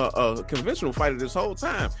for a conventional fighter this whole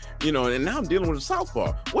time, and now I'm dealing with a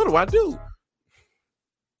southpaw. What do I do?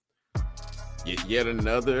 Yet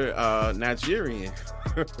another Nigerian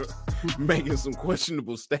making some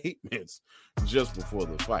questionable statements just before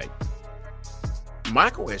the fight. My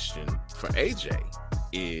question for AJ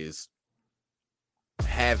is,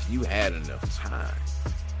 have you had enough time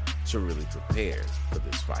to really prepare for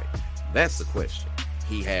this fight? That's the question.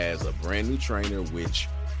 He has a brand new trainer, which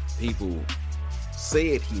people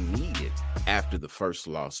said he needed after the first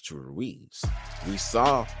loss to Ruiz. We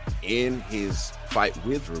saw in his fight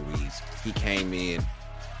with Ruiz, he came in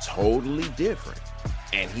totally different,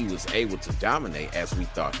 and he was able to dominate, as we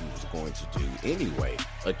thought he was going to do anyway,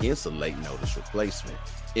 against a late notice replacement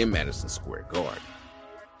in Madison Square Garden.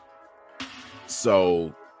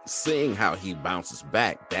 So seeing how he bounces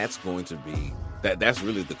back, that's going to be that's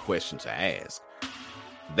really the question to ask.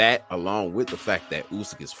 That, along with the fact that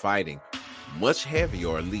Usyk is fighting much heavier,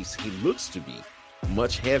 or at least he looks to be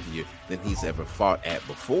much heavier than he's ever fought at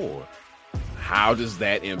before, how does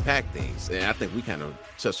that impact things? And I think we kind of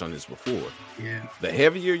touched on this before. Yeah. The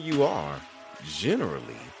heavier you are,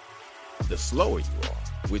 generally, the slower you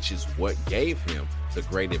are, which is what gave him the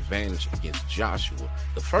great advantage against Joshua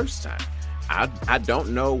the first time. I don't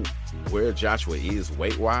know where Joshua is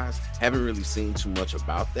weight-wise. Haven't really seen too much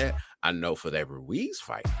about that. I know for that Ruiz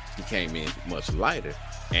fight, he came in much lighter,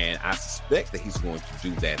 and I suspect that he's going to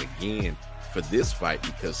do that again for this fight,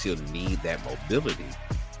 because he'll need that mobility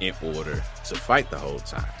in order to fight the whole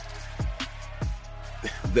time.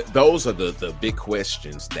 Those are the big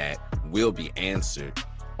questions that will be answered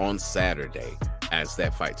on Saturday as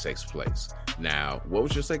that fight takes place. Now, what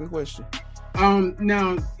was your second question?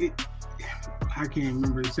 I can't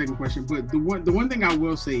remember the second question, but the one thing I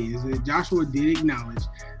will say is that Joshua did acknowledge,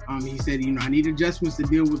 he said, I need adjustments to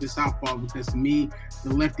deal with the southpaw, because to me,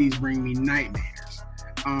 the lefties bring me nightmares.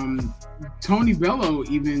 Tony Bello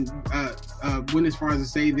even went as far as to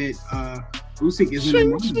say that Usyk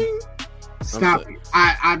isn't Stop it.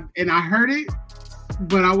 I heard it,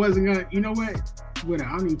 but I wasn't gonna. You know what? Whatever.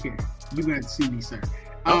 I don't even care. You got to see me, sir.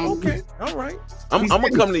 Okay. All right. I'm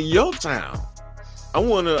gonna come to your town. I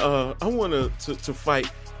wanna to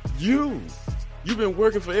fight you. You've been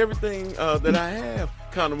working for everything that I have,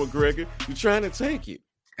 Conor McGregor. You're trying to take it.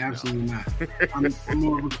 Absolutely not. I'm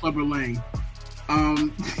more of a Clubber Lang.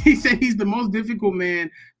 He said he's the most difficult man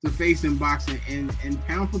to face in boxing, and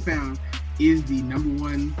pound for pound is the number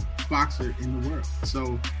one boxer in the world.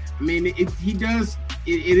 So, I mean, it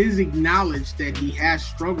is acknowledged that he has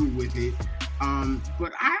struggled with it.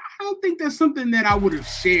 But I don't think that's something that I would have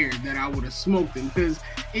shared, that I would have smoked him, because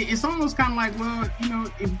it's almost kind of like, well,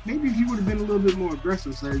 if you would have been a little bit more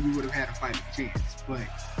aggressive, sir, you would have had a fighting chance. But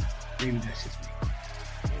maybe that's just me.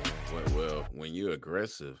 Yeah, well, when you're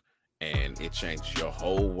aggressive and it changes your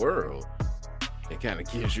whole world, it kind of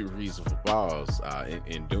gives you reason for pause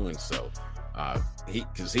in doing so.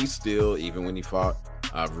 Because he still, even when he fought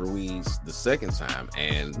Ruiz the second time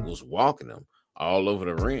and was walking him all over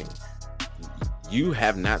the ring, you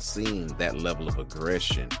have not seen that level of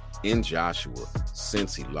aggression in Joshua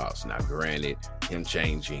since he lost. Now, granted, him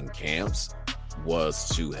changing camps was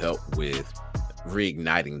to help with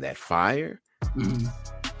reigniting that fire. Mm-hmm.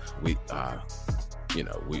 We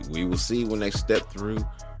will see when they step through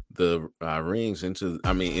the rings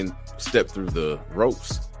step through the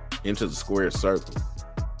ropes into the square circle.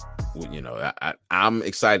 Well, you know, I'm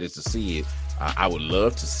excited to see it. I would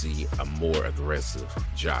love to see a more aggressive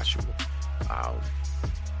Joshua.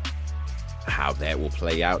 How that will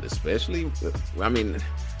play out, especially,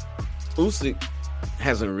 Usyk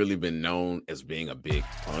hasn't really been known as being a big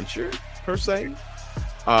puncher per se.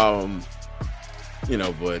 You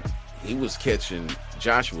know, but he was catching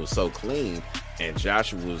Joshua so clean, and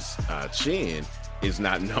Joshua's chin is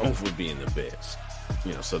not known for being the best.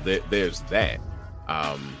 You know, so there's that.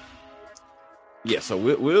 So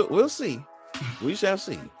we'll see. We shall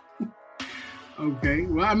see. Okay.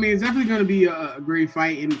 Well, I mean, it's definitely going to be a great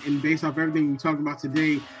fight, and based off everything we talked about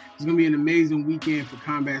today, it's going to be an amazing weekend for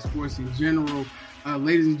combat sports in general.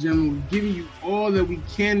 Ladies and gentlemen, we're giving you all that we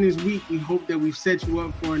can this week. We hope that we've set you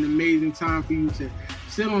up for an amazing time for you to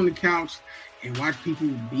sit on the couch and watch people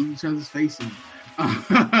beat each other's faces.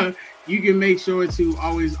 You can make sure to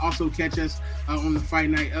always also catch us on the Fight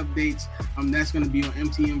Night updates. That's going to be on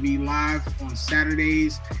MTMV Live on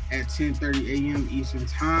Saturdays at 10:30 a.m. Eastern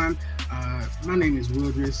Time. My name is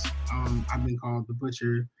Wildress. I've been called the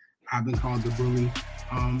Butcher. I've been called the Bully.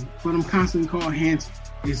 But I'm constantly called Handsome.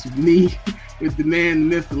 It's me with the man,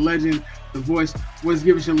 the myth, the legend, the voice. Let's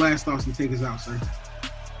give us your last thoughts and take us out, sir.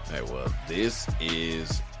 Hey, well, this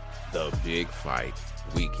is the big fight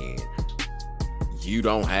weekend. You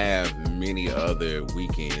don't have many other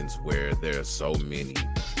weekends where there are so many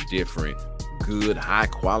different good,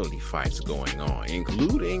 high-quality fights going on,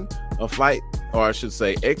 including a fight, or I should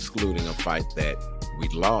say excluding a fight that we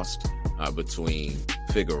lost between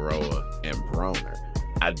Figueroa and Broner.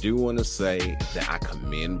 I do want to say that I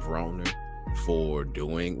commend Broner for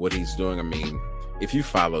doing what he's doing. I mean, if you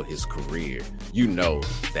follow his career, you know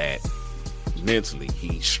that mentally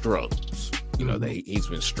he struggles. You know, that he's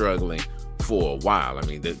been struggling for a while. I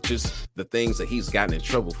mean, the things that he's gotten in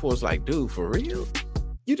trouble for, it's like, dude, for real?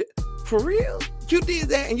 You did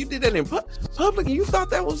that, and you did that in public, and you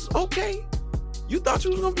thought that was okay? You thought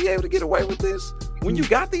you was going to be able to get away with this when you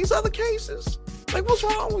got these other cases? Like, what's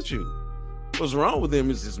wrong with you? What's wrong with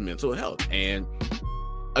him is his mental health. And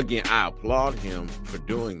again, I applaud him for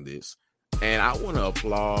doing this. And I want to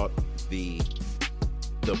applaud the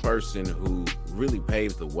person who really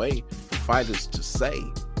paved the way for fighters to say,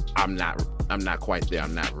 I'm not quite there,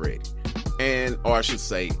 I'm not ready. Or I should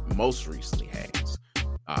say, most recently has.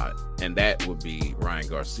 And that would be Ryan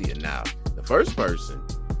Garcia. Now, the first person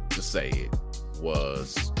to say it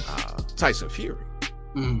was Tyson Fury.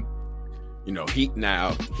 Mm. You know,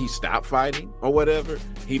 he stopped fighting or whatever.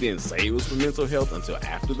 He didn't say it was for mental health until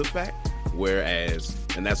after the fact.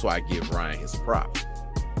 And that's why I give Ryan his props.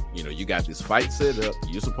 You know, you got this fight set up,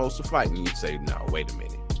 you're supposed to fight, and you say, no, wait a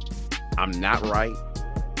minute. I'm not right,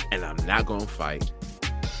 and I'm not going to fight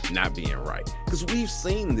not being right. Because we've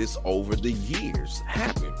seen this over the years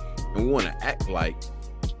happen. And we want to act like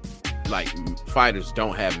fighters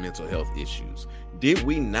don't have mental health issues. Did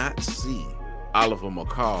we not see Oliver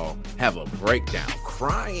McCall have a breakdown,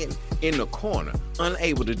 crying in the corner,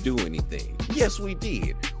 unable to do anything? Yes, we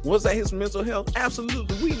did. Was that his mental health?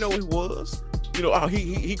 Absolutely. We know it was. You know,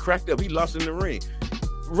 he cracked up. He lost in the ring.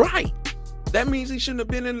 Right. That means he shouldn't have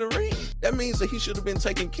been in the ring. That means that he should have been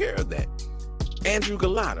taking care of that. Andrew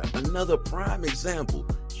Galata, another prime example.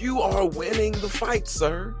 You are winning the fight,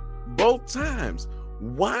 sir. Both times.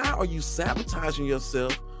 Why are you sabotaging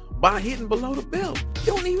yourself by hitting below the belt?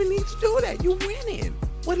 You don't even need to do that. You're winning.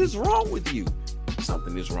 What is wrong with you?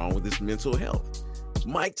 Something is wrong with his mental health.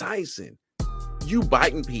 Mike Tyson, you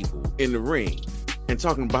biting people in the ring and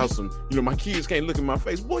talking about some, you know, my kids can't look in my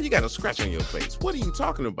face. Boy, you got a scratch on your face. What are you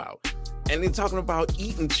talking about? And then talking about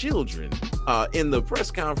eating children in the press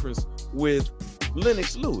conference with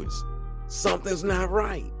Lennox Lewis. Something's not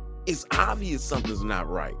right. It's obvious something's not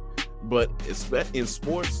right. But in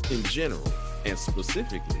sports in general, and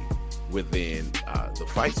specifically within the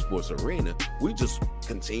fight sports arena, we just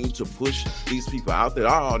continue to push these people out there.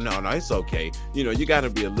 Oh, no, it's okay. You know, you got to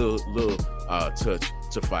be a little touch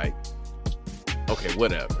to fight. Okay,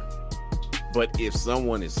 whatever. But if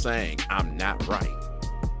someone is saying, I'm not right,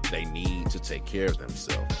 they need to take care of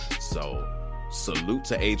themselves. So salute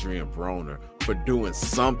to Adrian Broner for doing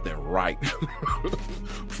something right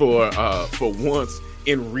for once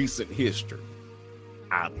in recent history.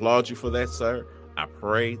 I applaud you for that, sir. I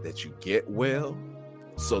pray that you get well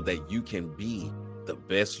so that you can be the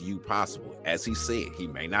best you possible. As he said, he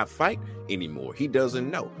may not fight anymore. He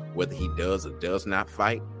doesn't know whether he does or does not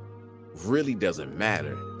fight. Really doesn't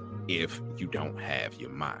matter if you don't have your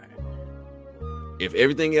mind. If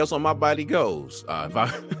everything else on my body goes,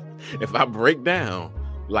 if I break down,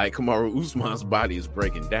 like Kamaru Usman's body is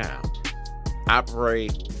breaking down. I pray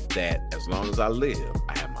that as long as I live,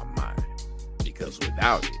 I have my mind, because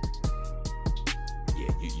without it,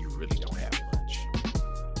 you really don't have much.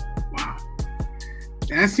 Wow.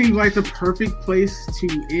 That seems like the perfect place to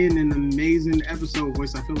end an amazing episode,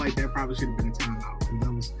 which I feel like that probably should have been a timeout.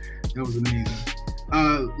 That was amazing.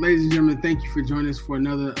 Ladies and gentlemen, thank you for joining us for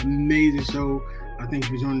another amazing show. Thank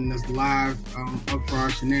you for joining us live up for our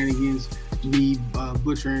shenanigans. Me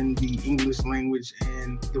butchering the English language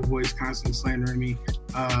and the voice constantly slandering me.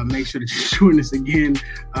 Make sure to join us again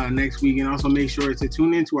next week, and also make sure to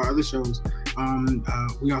tune into our other shows.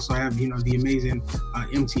 We also have, the amazing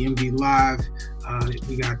MTMV Live.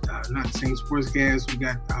 We got Not the Same Sportscast. We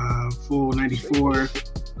got Full 94.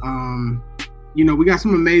 We got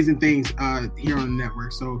some amazing things here on the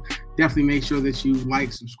network. So definitely make sure that you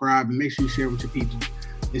like, subscribe, and make sure you share with your people.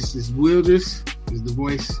 This is Wildress. This is The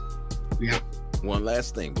Voice. Yeah. One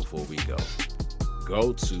last thing before we go.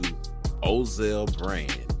 Go to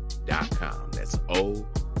OZellBrand.com. That's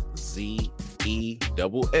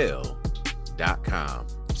OZELL.com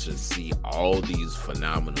to see all these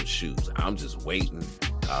phenomenal shoes. I'm just waiting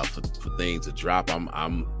for things to drop.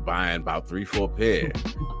 I'm buying about 3-4 pair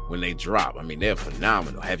when they drop. I mean, they're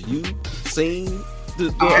phenomenal. Have you seen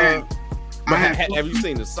have you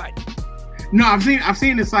seen the site? No, I've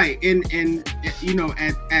seen the site, and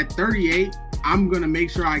at 38, I'm gonna make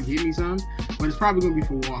sure I get me some, but it's probably gonna be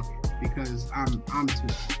for walking because I'm too old for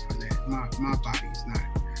that. My body's not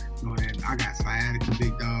doing that. I got sciatica,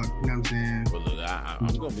 big dog. You know what I'm saying? Well, look,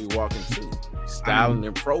 I'm gonna be walking too, styling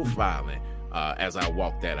and profiling as I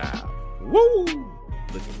walk that aisle. Woo!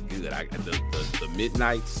 Looking good. The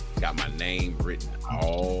Midnights got my name written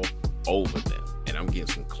all over them, and I'm getting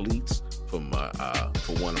some cleats for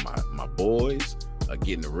one of my boys.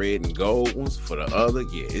 Getting the red and gold ones for the other.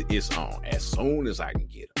 Yeah, it's on as soon as I can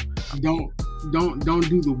get them. Don't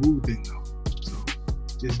do the woo thing though. So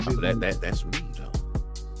just do that's me though.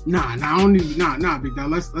 Nah, big dog.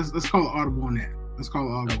 Let's call it audible on that. Let's call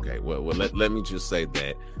it audible. Okay, well let me just say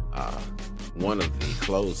that one of the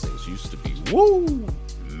closings used to be woo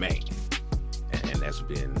man, and that's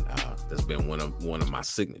been one of my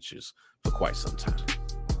signatures for quite some time.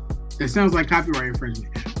 That sounds like copyright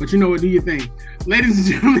infringement, but you know what? Do your thing, ladies and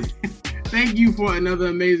gentlemen. Thank you for another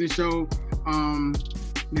amazing show. Man,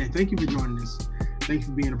 thank you for joining us. Thank you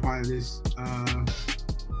for being a part of this.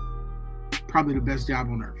 Probably the best job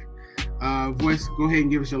on earth. Voice, go ahead and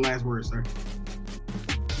give us your last words, sir.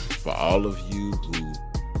 For all of you who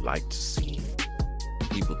like to see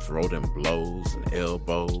people throw them blows and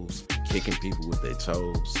elbows, kicking people with their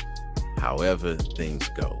toes, however things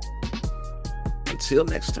go. Until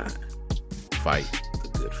next time, fight the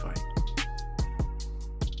good fight.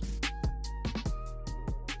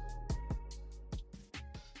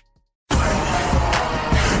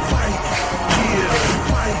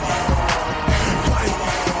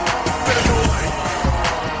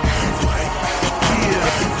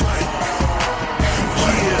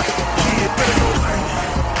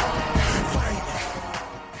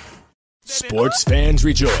 Sports fans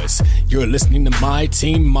rejoice. You're listening to My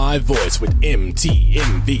Team, My Voice with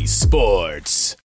MTMV Sports.